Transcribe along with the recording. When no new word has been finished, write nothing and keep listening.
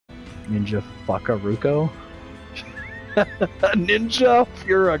Ninja Fuckaruko? Ninja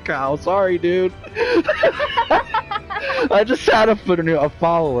Furikow. Sorry, dude. I just had to put a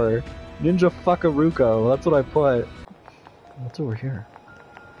follower. Ninja Fuckaruko. That's what I put. What's over here?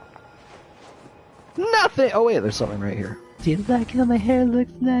 Nothing! Oh wait, there's something right here. Do you like how my hair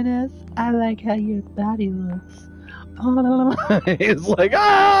looks, Nanas? I like how your body looks. He's like,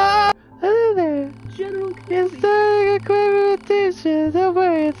 ah! Hello there. General Installing equipment dishes. Don't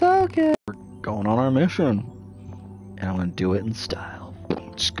worry, it's all good. We're going on our mission. And I'm gonna do it in style.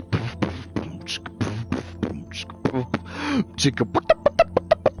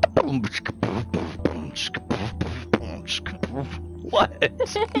 What?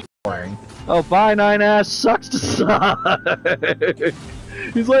 Oh, bye, 9S. Sucks to suck.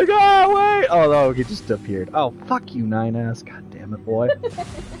 He's like, oh, wait. Oh, no, he just appeared. Oh, fuck you, 9S. God damn it, boy.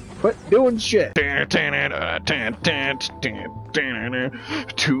 Quit doing shit. To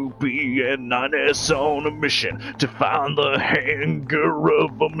be a 9S on a mission to find the hangar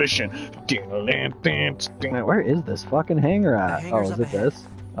of a mission. Where is this fucking hangar at? Oh, is it this?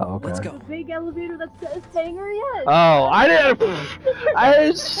 Oh, okay. Let's go. The big elevator that says hangar, yes. Oh, I didn't.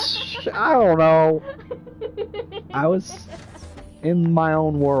 I don't know. I was in my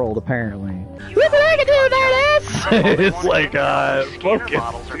own world, apparently. What I can do, Nerdist? It's like, focus.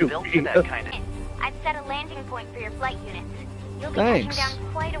 I've set a landing point for your flight units. You'll be touching down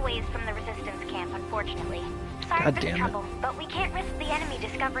quite a ways from the resistance camp, unfortunately. Sorry for the trouble, but we can't risk the enemy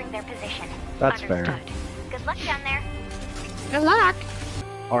discovering their position. That's fair. Good luck down there. Good luck.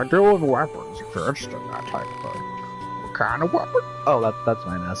 Are doing weapons first and that type of thing. What kind of weapon? Oh, that's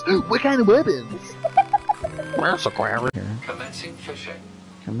my mess. What kind of weapons? Commencing fishing.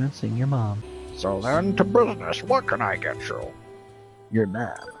 Commencing your mom. So then to business, what can I get you? Your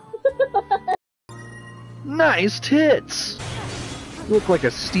mom. Nice tits! You look like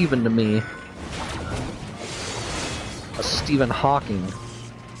a Stephen to me. A Stephen Hawking.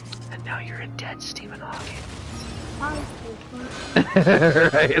 And now you're a dead Stephen Hawking. Right.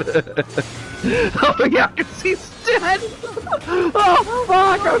 Oh yeah, because he's dead! Oh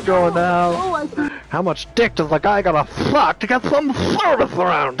fuck, I'm going now. How much dick does the guy gotta fuck to get some service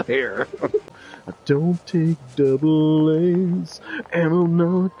around here? I don't take double A's, and I'm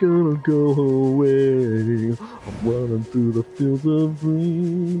not gonna go away. I'm running through the fields of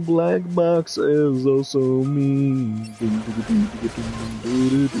green, black box is oh so mean.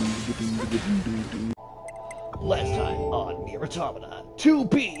 Last time on Nier Automata,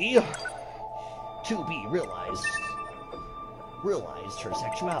 2B realized her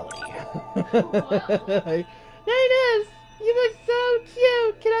sexuality. Nerdist, you look so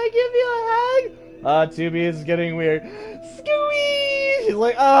cute. Can I give you a hug? 2B is getting weird. Squeeze! He's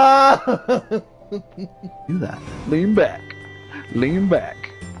like, ah! Do that. Lean back. Lean back.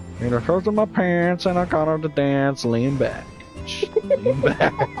 And I froze in my pants and I got her to dance. Lean back. Lean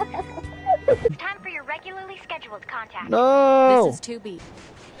back. Time for your regularly scheduled contact. No! This is 2B.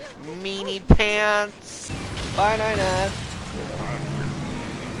 Meanie pants. Bye, Nina.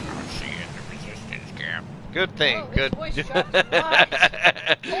 Good thing. Oh, Good. his voice dropped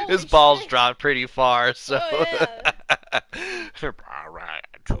twice. His balls dropped pretty far, so. Oh, yeah. Alright,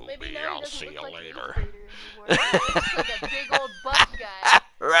 Maybe Toby, now he I'll doesn't see look you like later. an illustrator anymore. He looks like a big old buff guy.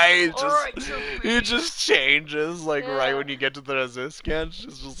 Right, Alright, just, Toby. he just changes, like, Yeah. right when you get to the resist scan, it's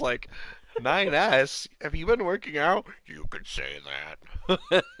just like, 9S, have you been working out? You could say that.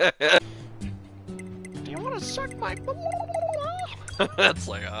 Do you want to suck my... It's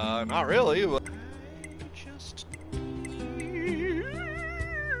like, not really, but...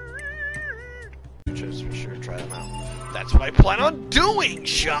 Just for sure, try them out. That's what I plan on doing,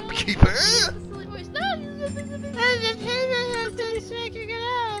 shopkeeper!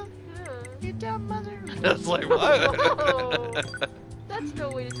 You dumb mother. It's like, what? That's no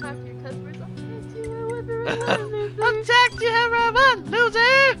way to talk to your customers. I'll talk to you everyone,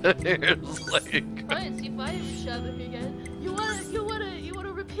 loser! It's like... Fine, see if I shove him again. You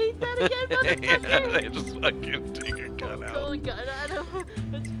wanna repeat that again, motherfucker? Yeah, they just fucking take a gun out. Pull a gun out of him.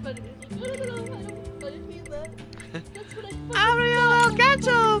 That's funny. He's like, no, I didn't mean that. That's what I fucking I'm real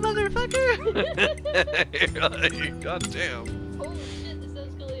gato, motherfucker! God damn. Holy shit, this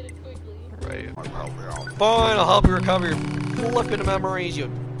escalated quickly. Right. Fine, I'll help you recover your flippin' memories, you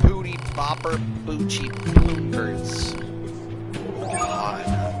booty bopper, boochie poopers. God.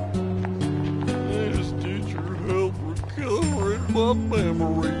 I just need your help recovering my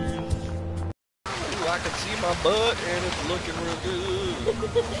memories. Ooh, I can see my butt and it's looking real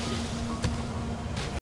good.